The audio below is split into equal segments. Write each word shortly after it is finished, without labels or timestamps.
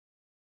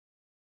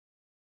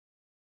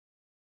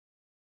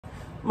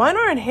Mine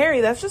aren't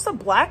hairy. That's just a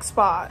black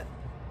spot.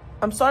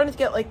 I'm starting to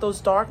get like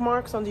those dark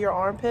marks under your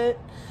armpit.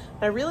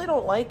 I really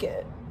don't like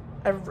it.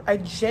 I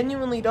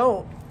genuinely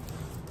don't.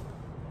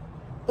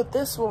 But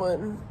this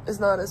one is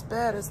not as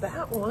bad as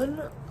that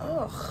one.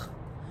 Ugh.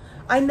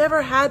 I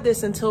never had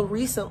this until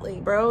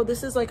recently, bro.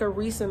 This is like a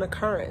recent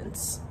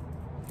occurrence.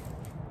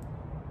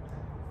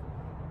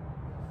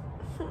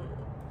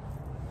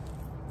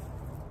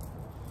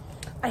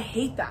 I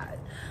hate that.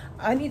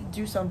 I need to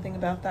do something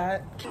about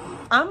that.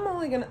 I'm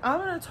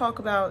gonna talk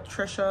about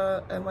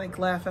Trisha and like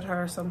laugh at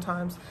her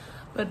sometimes,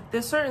 but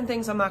there's certain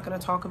things I'm not gonna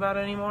talk about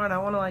anymore, and I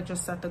want to like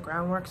just set the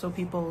groundwork so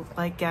people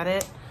like get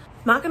it.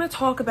 I'm not gonna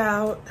talk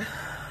about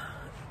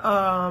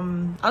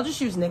I'll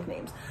just use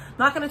nicknames. I'm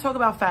not gonna talk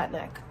about Fat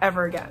Nick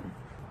ever again.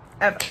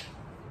 Ever.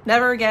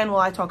 Never again will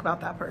I talk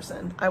about that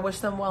person. I wish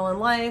them well in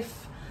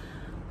life.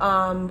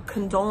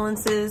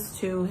 Condolences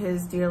to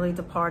his dearly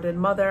departed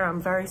mother.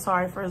 I'm very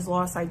sorry for his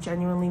loss. I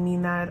genuinely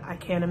mean that. I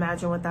can't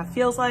imagine what that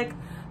feels like.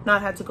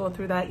 Not had to go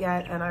through that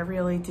yet, and I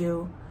really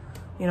do,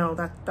 you know,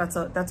 that's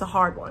a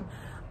hard one.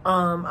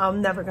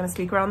 I'm never gonna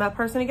speak around that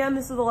person again.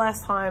 This is the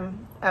last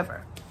time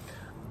ever.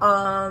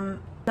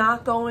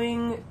 Not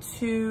going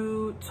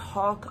to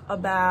talk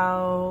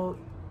about,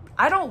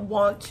 I don't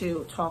want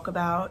to talk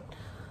about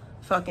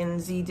fucking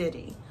Z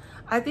Diddy.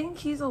 I think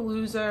he's a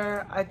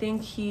loser. I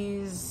think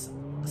he's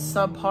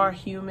subpar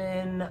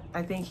human.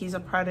 I think he's a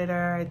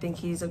predator. I think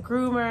he's a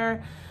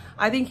groomer.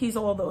 I think he's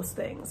all those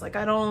things. Like,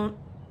 I don't,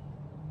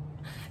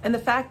 and the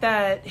fact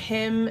that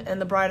him and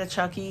the Bride of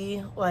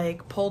Chucky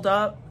like pulled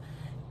up,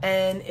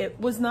 and it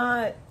was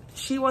not,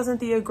 she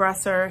wasn't the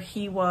aggressor,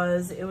 he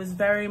was. It was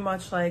very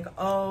much like,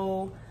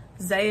 oh,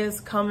 Zaya's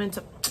coming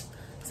to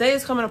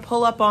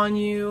pull up on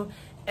you,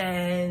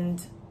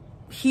 and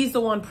he's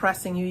the one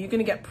pressing you. You're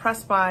gonna get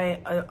pressed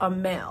by a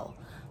male.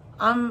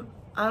 I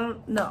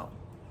don't know.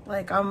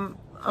 Like, I'm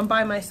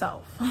by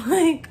myself.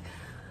 Like,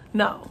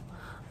 no.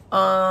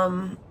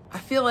 I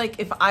feel like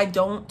if I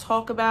don't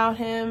talk about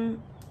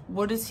him,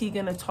 what is he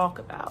gonna talk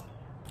about?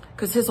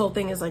 Because his whole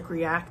thing is like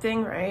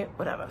reacting, right?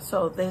 Whatever.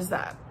 So there's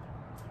that.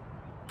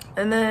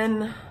 And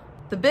then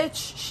the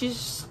bitch, she's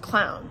just a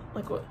clown.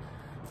 Like, what?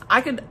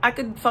 I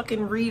could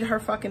fucking read her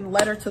fucking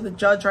letter to the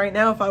judge right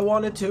now if I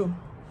wanted to.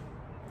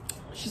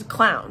 She's a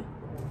clown.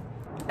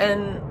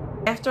 And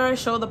after I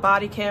show the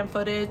body cam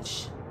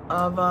footage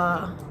of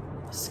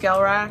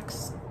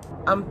Skelrax,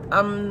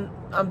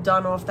 I'm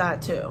done off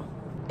that too.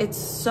 It's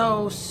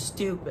so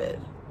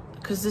stupid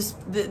because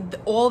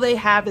all they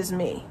have is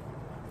me.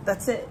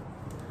 That's it.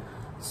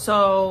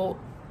 So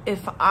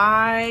if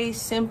I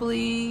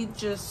simply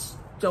just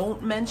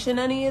don't mention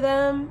any of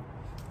them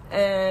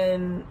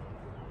and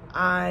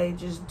I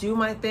just do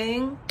my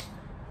thing,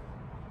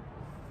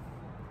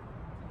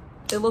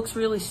 it looks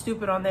really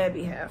stupid on their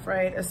behalf,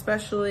 right?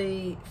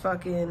 Especially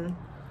fucking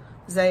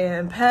Zaya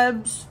and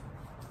Pebs.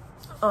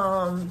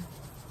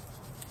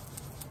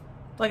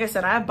 Like I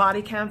said, I have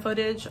body cam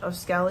footage of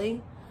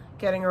Skelly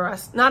getting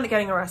arrested. Not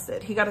getting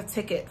arrested. He got a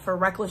ticket for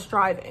reckless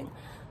driving.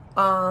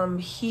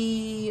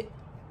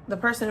 The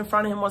person in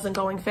front of him wasn't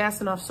going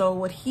fast enough, so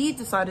what he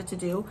decided to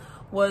do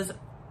was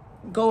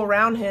go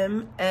around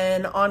him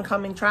and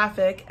oncoming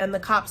traffic, and the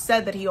cop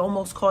said that he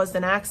almost caused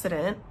an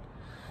accident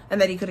and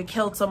that he could have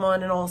killed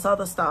someone and all this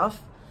other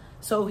stuff.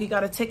 So he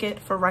got a ticket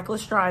for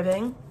reckless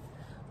driving.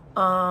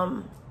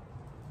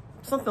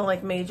 Something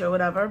like major,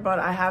 whatever, but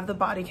I have the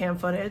body cam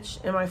footage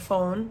in my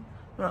phone.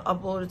 I'm gonna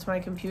upload it to my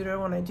computer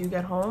when I do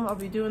get home. I'll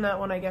be doing that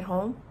when I get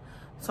home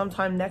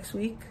sometime next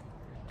week.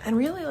 And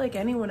really, like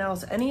anyone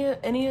else,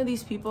 any of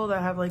these people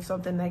that have like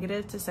something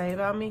negative to say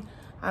about me,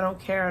 I don't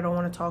care. I don't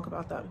want to talk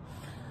about them.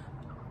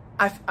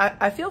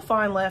 I feel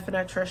fine laughing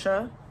at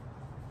Trisha.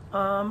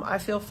 I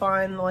feel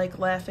fine like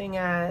laughing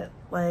at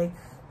like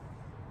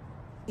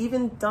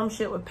even dumb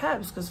shit with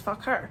Pebs, because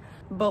fuck her.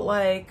 But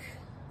like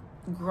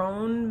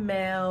grown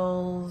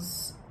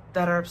males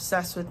that are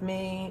obsessed with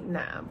me,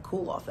 nah, I'm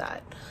cool off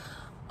that.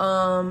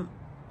 And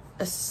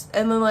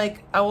then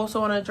like I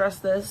also want to address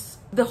this,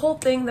 the whole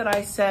thing that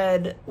I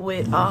said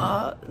with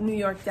New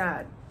York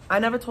Dad. I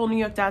never told New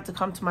York Dad to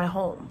come to my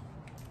home.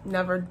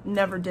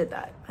 Never did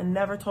that. I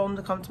never told him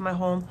to come to my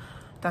home.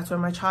 That's where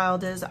my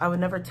child is. I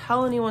would never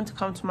tell anyone to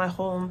come to my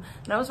home,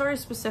 and I was very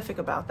specific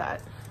about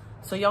that.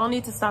 So y'all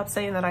need to stop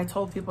saying that I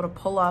told people to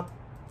pull up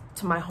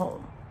to my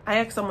home. I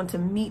asked someone to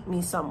meet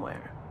me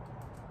somewhere.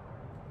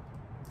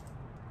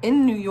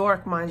 In New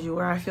York, mind you,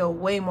 where I feel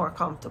way more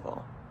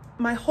comfortable.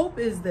 My hope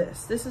is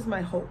this is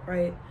my hope,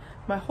 right?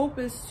 My hope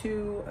is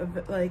to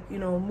like, you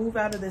know, move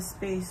out of this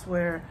space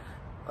where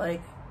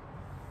like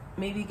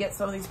maybe get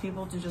some of these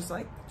people to just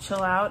like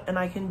chill out and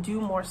I can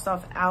do more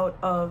stuff out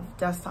of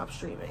desktop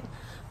streaming.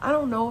 I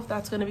don't know if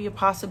that's going to be a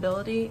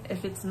possibility.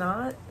 If it's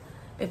not,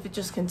 if it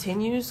just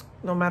continues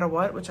no matter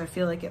what, which I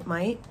feel like it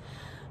might,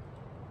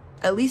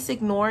 at least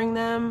ignoring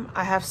them,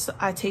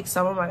 I take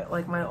some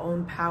of my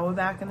own power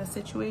back in the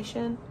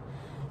situation,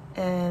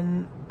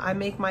 and I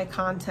make my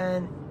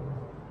content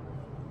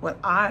what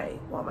I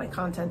want my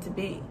content to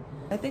be.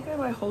 I think I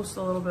might host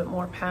a little bit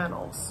more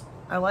panels.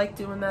 I like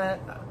doing that,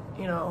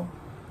 you know.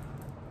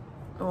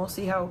 and we'll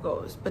see how it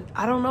goes. But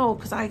I don't know,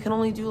 because I can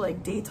only do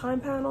like daytime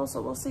panels,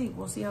 so we'll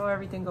see how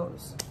everything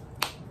goes.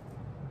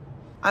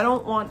 I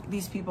don't want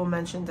these people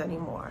mentioned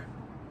anymore.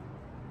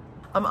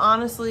 I'm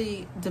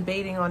honestly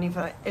debating on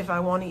if I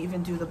want to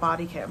even do the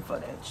body cam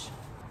footage.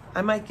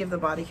 I might give the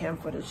body cam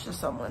footage to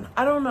someone.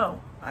 I don't know.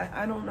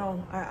 I don't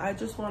know. I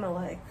just want to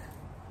like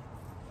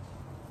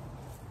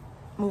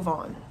move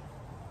on.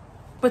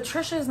 But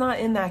Trisha is not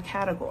in that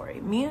category.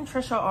 Me and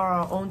Trisha are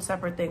our own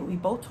separate thing. We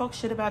both talk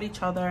shit about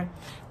each other.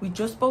 We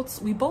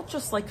both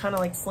just like kind of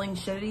like sling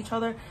shit at each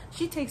other.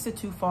 She takes it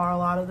too far a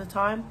lot of the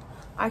time.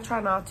 I try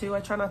not to.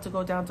 I try not to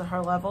go down to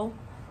her level.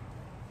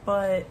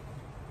 But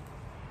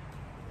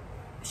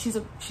she's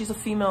a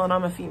female and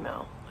I'm a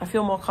female. I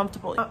feel more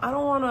comfortable. I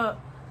don't want to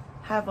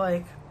have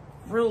like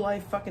real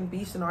life fucking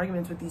beefs and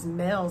arguments with these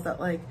males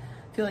that like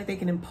feel like they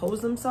can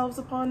impose themselves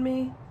upon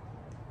me.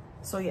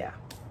 So yeah.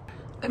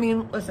 I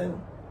mean,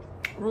 listen,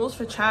 rules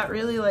for chat,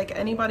 really, like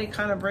anybody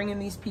kind of bringing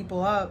these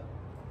people up,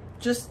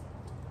 just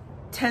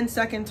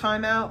 10-second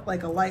timeout,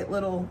 like a light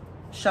little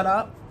shut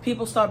up.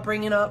 People start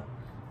bringing up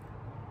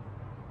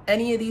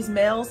any of these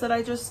males that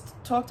I just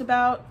talked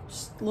about,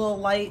 just a little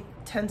light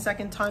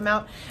 10-second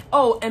timeout.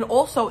 Oh, and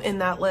also in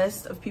that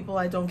list of people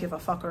I don't give a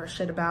fuck or a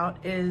shit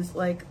about is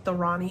like the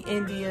Ronnie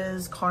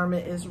Indias, Karma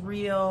is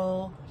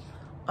Real,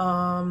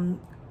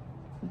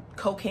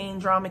 Cocaine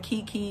Drama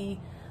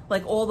Kiki,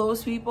 like all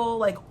those people,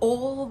 like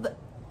all the,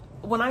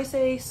 when I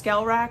say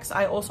scale racks,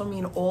 I also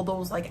mean all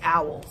those like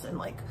owls and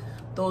like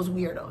those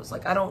weirdos.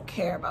 Like I don't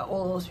care about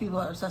all those people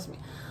that are obsessed with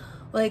me.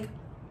 Like,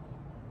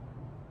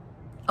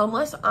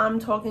 unless I'm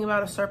talking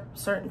about a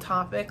certain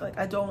topic, like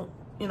I don't,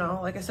 you know,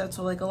 like I said,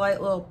 so like a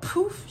light little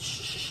poof,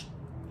 shh, shh,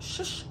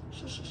 shh,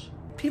 shh, shh.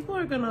 People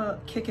are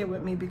gonna kick it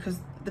with me because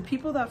the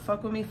people that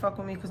fuck with me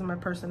because of my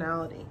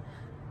personality.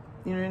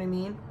 You know what I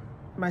mean?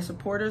 My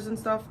supporters and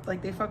stuff,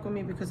 like they fuck with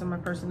me because of my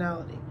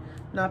personality,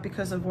 not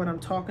because of what I'm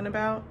talking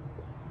about.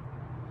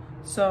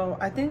 So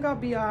I think I'll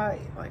be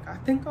alright. Like I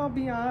think I'll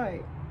be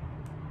alright.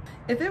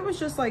 If it was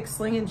just like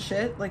slinging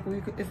shit, like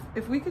we could,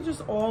 if we could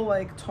just all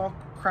like talk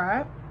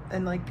crap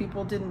and like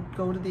people didn't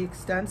go to the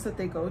extents that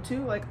they go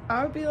to, like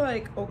I would be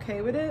like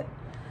okay with it.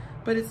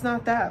 But it's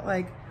not that,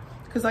 like,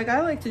 because like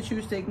I like to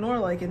choose to ignore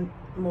like in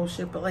most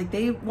shit, but like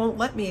they won't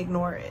let me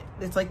ignore it.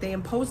 It's like they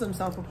impose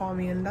themselves upon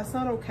me, and that's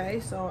not okay.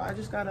 So I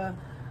just gotta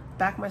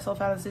back myself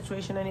out of the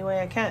situation any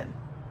way I can.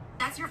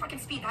 That's your fucking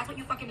speed. That's what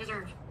you fucking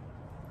deserve.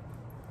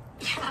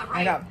 Yeah,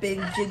 right. I got big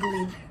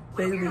jiggly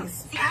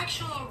babies. The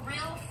actual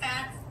real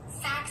fat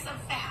sacks of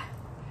fat.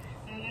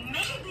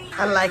 Maybe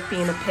I like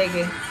being a piggy.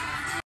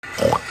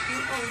 you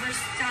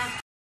overstand.